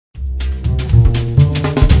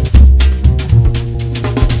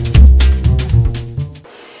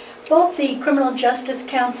Both the Criminal Justice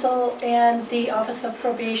Council and the Office of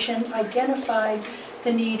Probation identified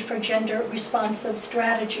the need for gender-responsive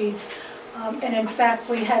strategies. And in fact,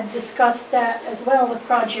 we had discussed that as well with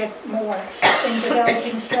Project More in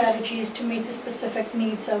developing strategies to meet the specific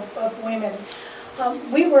needs of women.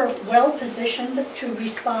 We were well positioned to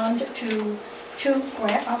respond to 2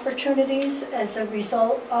 grant opportunities as a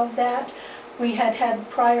result of that. We had had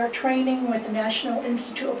prior training with the National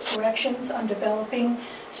Institute of Corrections on developing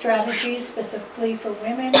strategies specifically for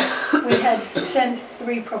women. We had sent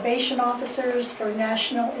 3 probation officers for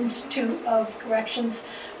National Institute of Corrections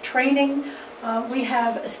training. We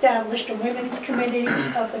have established a women's committee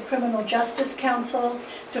of the Criminal Justice Council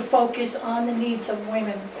to focus on the needs of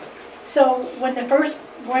women. So when the first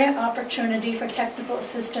grant opportunity for technical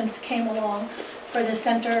assistance came along for the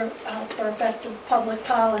Center for Effective Public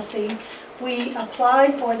Policy, we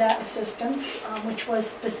applied for that assistance, which was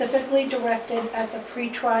specifically directed at the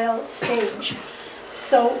pretrial stage.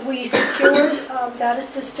 So we secured that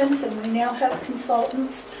assistance, and we now have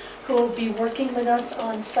consultants who will be working with us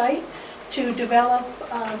on site to develop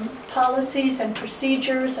policies and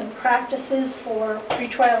procedures and practices for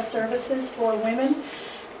pretrial services for women.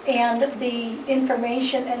 And the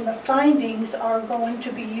information and the findings are going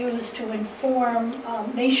to be used to inform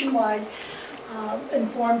nationwide,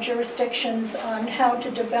 inform jurisdictions on how to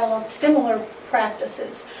develop similar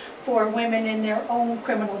practices for women in their own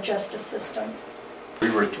criminal justice systems. We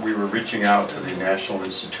were reaching out to the National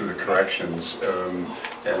Institute of Corrections,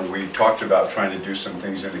 and we talked about trying to do some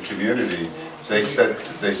things in the community. They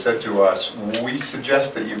said to us, we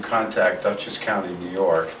suggest that you contact Dutchess County, New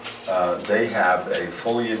York. They have a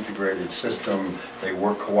fully integrated system. They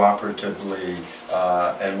work cooperatively,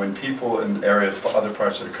 and when people in areas, other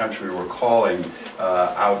parts of the country were calling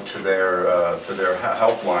out to their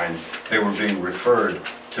helpline, they were being referred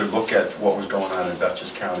to look at what was going on in Dutchess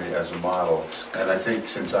County as a model. And I think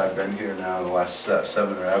since I've been here now, the last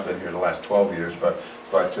I've been here the last 12 years, but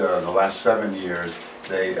the last 7 years,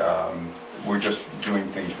 we're just doing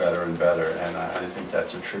things better and better. And I think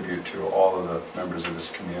that's a tribute to all of the members of this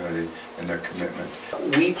community and their commitment.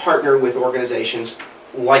 We partner with organizations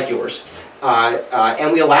like yours,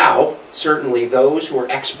 and we allow, certainly, those who are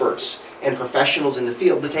experts and professionals in the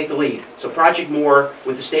field to take the lead. So Project More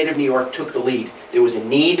with the state of New York took the lead. There was a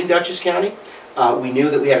need in Dutchess County. We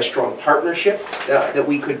knew that we had a strong partnership that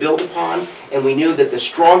we could build upon, and we knew that the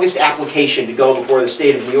strongest application to go before the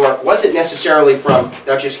state of New York wasn't necessarily from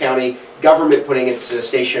Dutchess County government putting its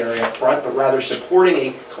stationery up front, but rather supporting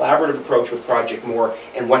a collaborative approach with Project More.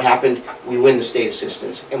 And what happened? We win the state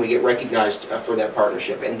assistance, and we get recognized for that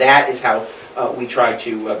partnership. And that is how we try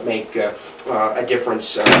to make a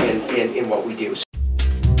difference in what we do.